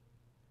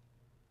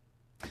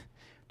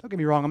 Don't get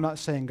me wrong, I'm not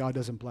saying God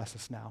doesn't bless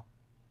us now.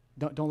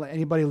 Don't let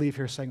anybody leave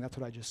here saying that's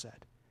what I just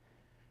said.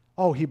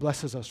 Oh, he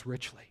blesses us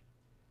richly.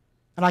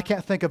 And I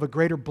can't think of a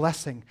greater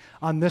blessing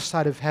on this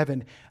side of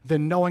heaven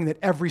than knowing that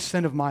every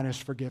sin of mine is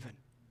forgiven.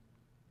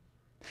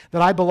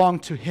 That I belong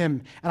to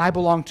him and I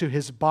belong to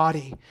his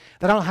body.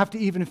 That I don't have to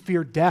even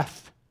fear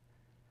death.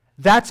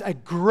 That's a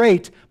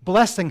great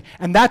blessing.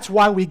 And that's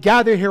why we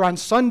gather here on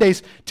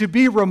Sundays, to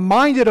be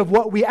reminded of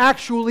what we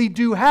actually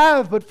do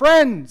have. But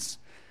friends,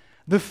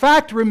 the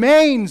fact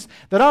remains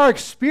that our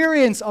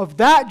experience of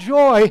that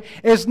joy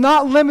is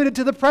not limited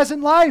to the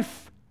present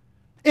life.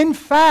 In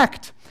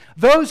fact,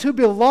 those who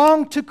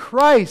belong to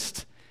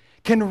Christ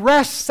can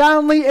rest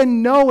soundly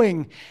in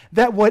knowing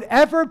that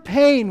whatever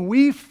pain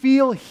we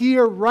feel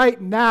here right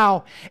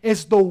now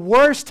is the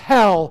worst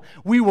hell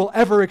we will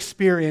ever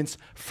experience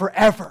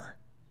forever.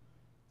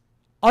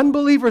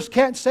 Unbelievers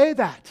can't say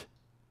that.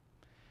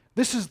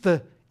 This is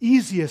the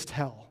easiest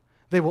hell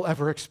they will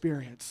ever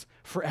experience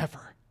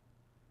forever.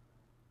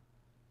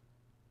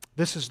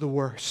 This is the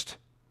worst.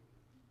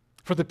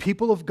 For the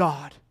people of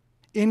God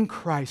in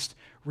Christ,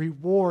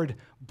 reward,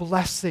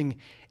 blessing,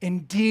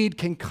 indeed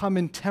can come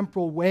in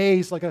temporal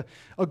ways like a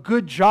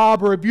good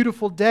job or a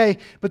beautiful day,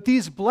 but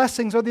these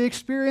blessings are the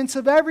experience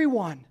of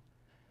everyone.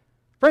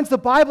 Friends, the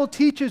Bible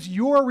teaches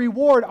your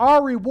reward,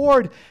 our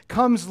reward,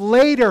 comes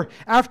later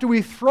after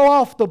we throw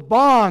off the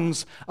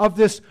bonds of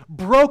this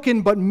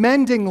broken but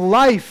mending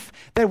life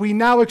that we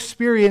now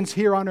experience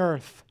here on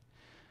earth.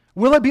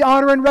 Will it be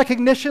honor and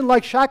recognition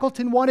like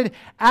Shackleton wanted?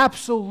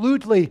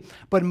 Absolutely,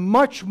 but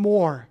much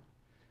more.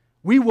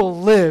 We will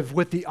live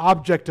with the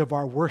object of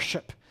our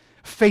worship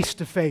face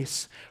to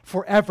face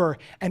forever,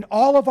 and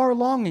all of our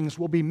longings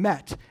will be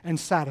met and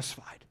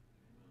satisfied.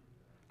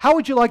 How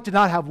would you like to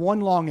not have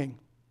one longing?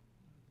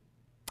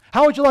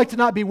 How would you like to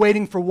not be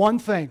waiting for one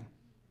thing?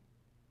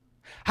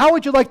 How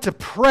would you like to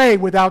pray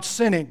without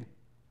sinning?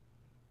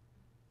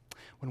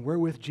 When we're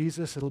with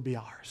Jesus, it'll be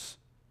ours.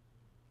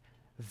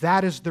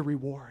 That is the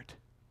reward.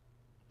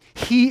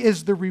 He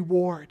is the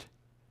reward.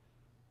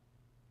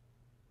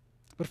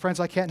 But friends,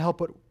 I can't help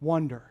but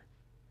wonder,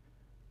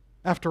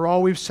 after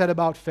all we've said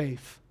about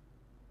faith,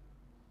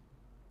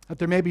 that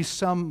there may be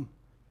some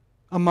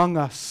among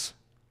us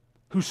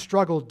who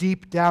struggle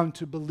deep down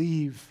to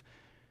believe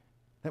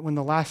that when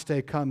the last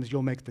day comes,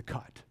 you'll make the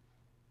cut.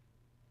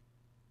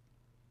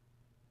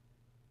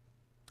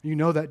 You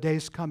know that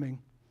day's coming.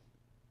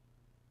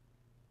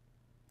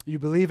 You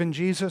believe in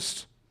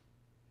Jesus.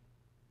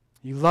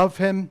 You love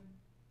Him.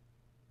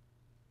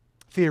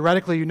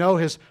 Theoretically, you know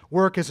His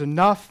work is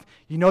enough.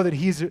 You know that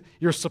He's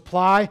your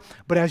supply.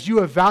 But as you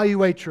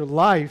evaluate your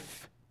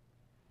life,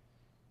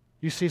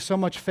 you see so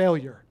much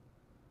failure,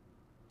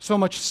 so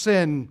much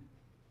sin,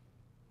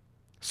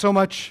 so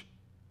much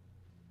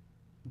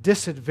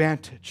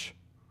disadvantage.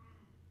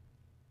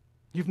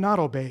 You've not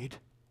obeyed.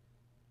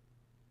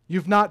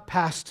 You've not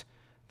passed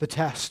the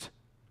test.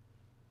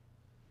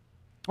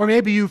 Or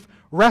maybe you've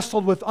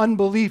wrestled with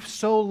unbelief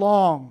so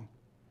long,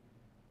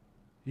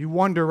 you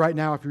wonder right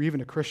now if you're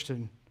even a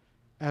Christian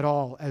at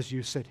all as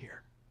you sit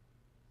here.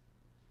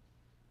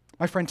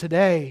 My friend,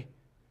 today,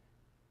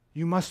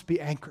 you must be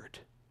anchored.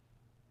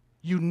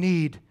 You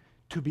need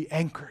to be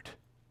anchored.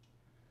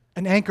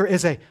 An anchor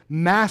is a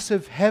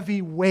massive,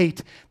 heavy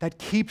weight that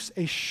keeps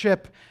a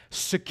ship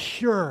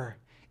secure,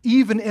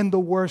 even in the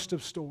worst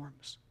of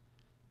storms.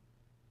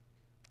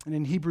 And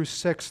in Hebrews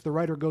 6, the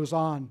writer goes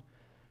on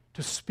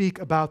to speak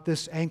about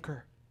this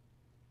anchor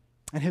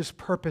and his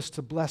purpose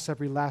to bless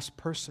every last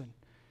person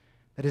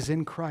that is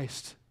in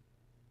Christ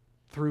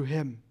through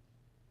Him.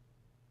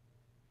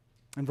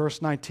 In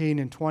verse 19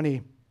 and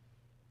 20,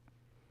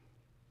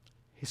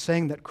 he's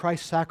saying that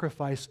Christ's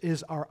sacrifice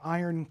is our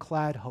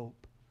ironclad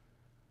hope,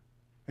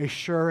 a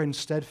sure and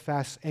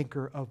steadfast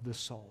anchor of the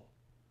soul.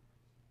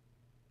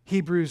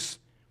 Hebrews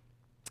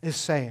is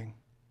saying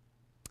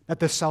that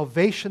the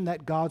salvation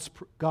that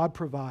God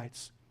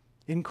provides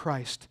in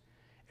Christ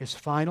is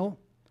final,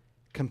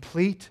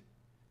 complete,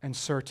 and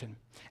certain.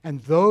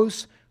 And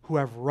those who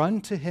have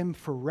run to Him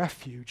for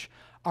refuge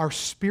are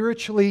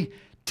spiritually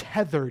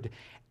tethered,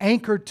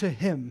 anchored to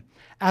Him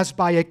as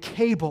by a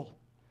cable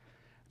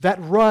that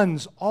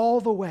runs all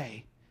the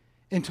way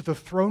into the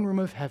throne room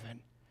of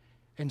heaven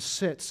and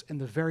sits in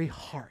the very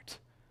heart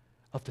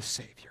of the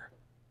Savior.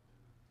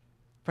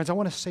 Friends, I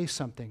want to say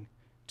something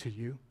to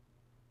you.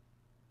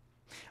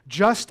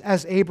 Just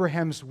as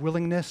Abraham's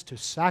willingness to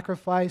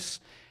sacrifice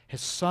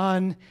his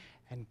son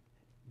and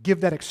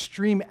give that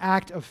extreme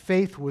act of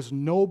faith was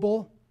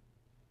noble,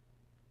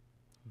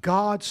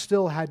 God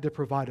still had to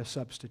provide a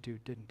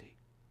substitute, didn't He?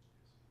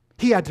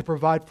 He had to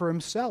provide for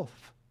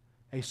Himself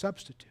a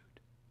substitute.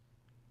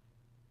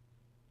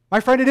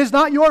 My friend, it is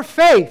not your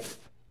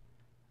faith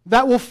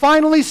that will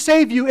finally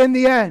save you in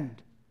the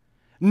end,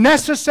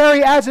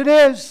 necessary as it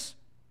is.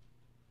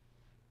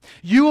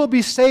 You will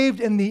be saved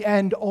in the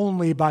end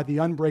only by the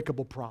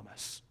unbreakable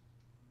promise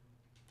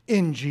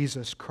in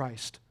Jesus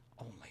Christ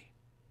only.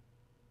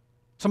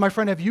 So, my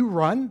friend, have you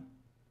run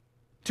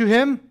to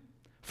Him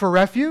for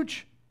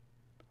refuge?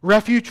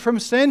 Refuge from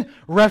sin?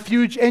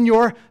 Refuge in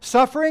your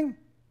suffering?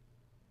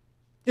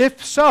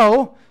 If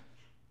so,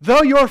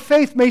 though your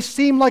faith may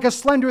seem like a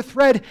slender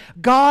thread,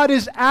 God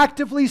is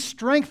actively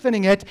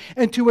strengthening it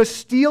into a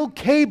steel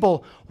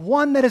cable,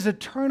 one that is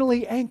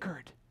eternally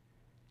anchored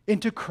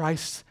into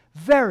Christ's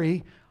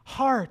very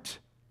heart.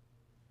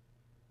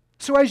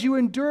 So as you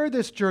endure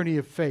this journey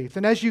of faith,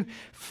 and as you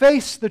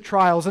face the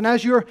trials, and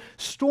as you're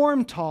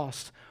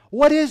storm-tossed,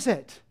 what is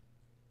it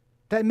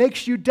that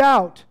makes you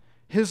doubt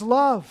His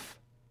love?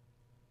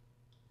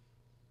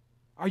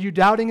 Are you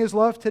doubting His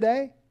love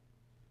today?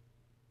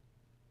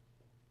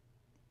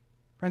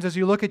 Friends, as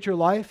you look at your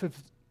life,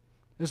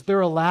 is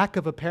there a lack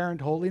of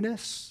apparent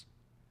holiness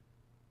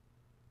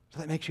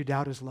that makes you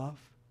doubt His love?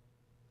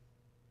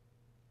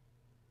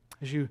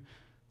 As you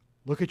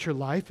look at your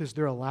life, is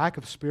there a lack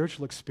of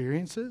spiritual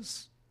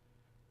experiences?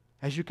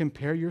 As you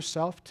compare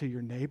yourself to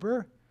your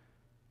neighbor,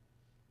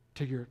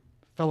 to your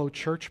fellow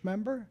church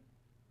member?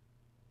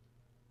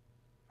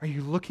 Are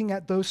you looking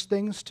at those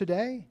things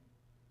today?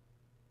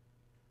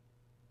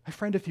 My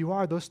friend, if you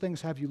are, those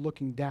things have you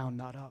looking down,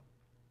 not up.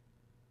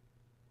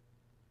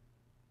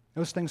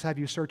 Those things have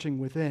you searching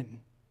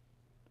within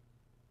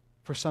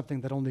for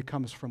something that only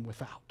comes from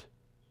without.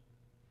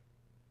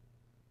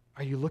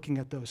 Are you looking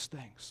at those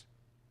things?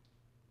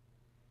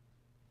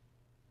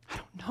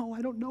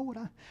 I don't know.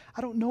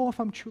 I don't know if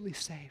I'm truly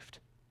saved.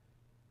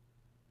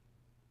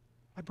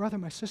 My brother,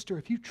 my sister,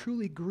 if you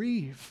truly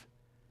grieve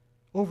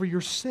over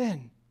your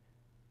sin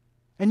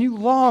and you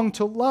long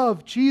to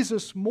love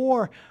Jesus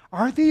more,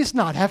 are these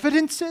not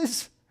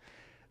evidences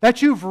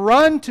that you've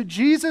run to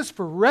Jesus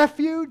for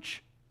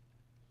refuge?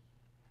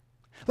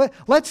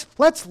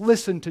 Let's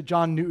listen to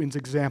John Newton's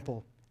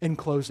example in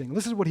closing.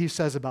 This is what he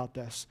says about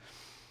this.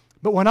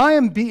 But when I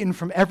am beaten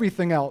from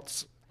everything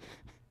else,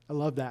 I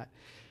love that,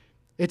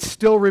 it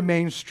still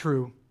remains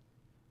true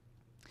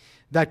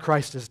that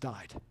Christ has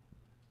died,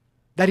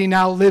 that he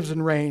now lives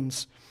and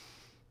reigns,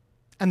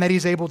 and that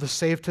he's able to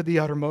save to the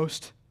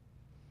uttermost,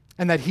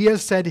 and that he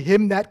has said,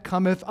 him that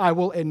cometh I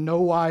will in no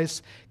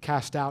wise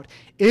cast out.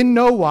 In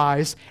no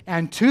wise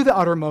and to the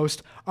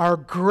uttermost are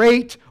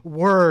great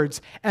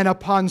words, and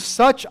upon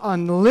such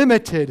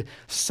unlimited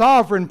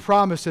sovereign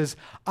promises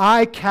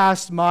I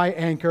cast my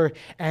anchor,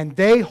 and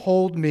they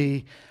hold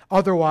me.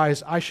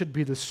 Otherwise I should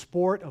be the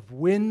sport of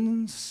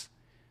winds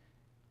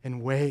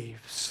and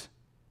waves.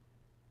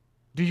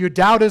 Do you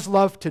doubt his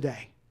love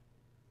today?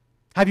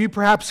 Have you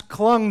perhaps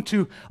clung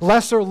to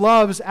lesser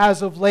loves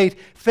as of late,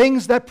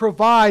 things that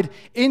provide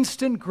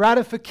instant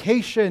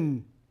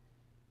gratification?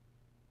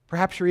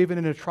 Perhaps you're even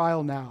in a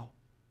trial now,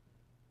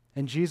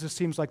 and Jesus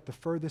seems like the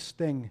furthest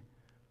thing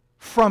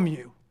from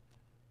you.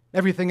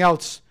 Everything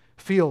else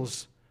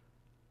feels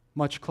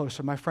much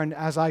closer. My friend,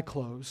 as I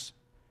close,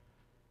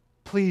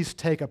 please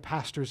take a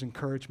pastor's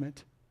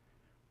encouragement.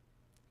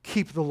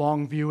 Keep the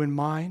long view in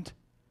mind.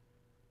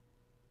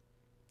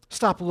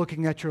 Stop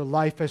looking at your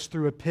life as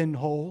through a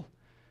pinhole.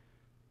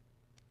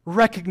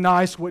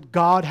 Recognize what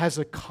God has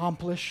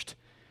accomplished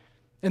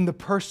in the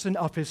person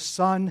of his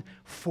Son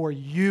for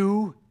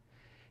you,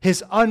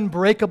 his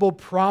unbreakable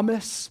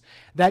promise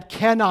that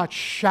cannot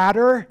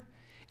shatter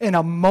in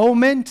a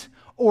moment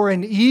or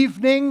an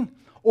evening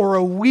or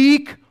a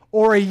week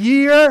or a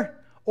year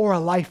or a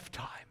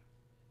lifetime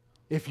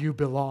if you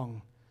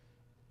belong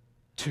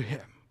to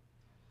him.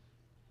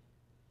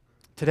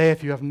 Today,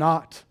 if you have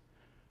not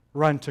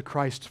run to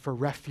Christ for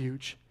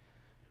refuge,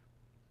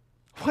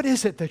 what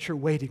is it that you're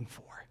waiting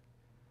for?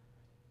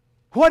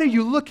 What are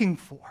you looking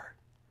for?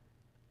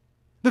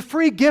 The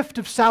free gift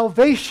of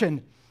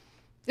salvation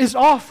is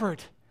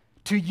offered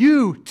to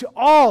you, to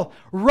all.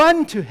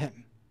 Run to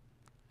him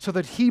so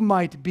that he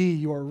might be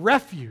your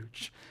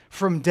refuge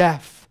from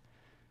death,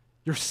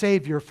 your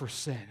Savior for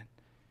sin,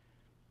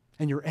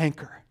 and your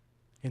anchor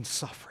in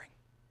suffering.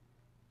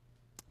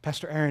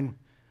 Pastor Aaron,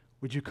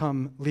 would you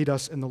come lead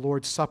us in the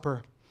Lord's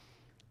Supper?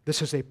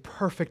 This is a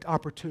perfect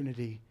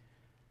opportunity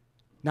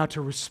now to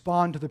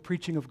respond to the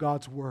preaching of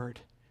God's Word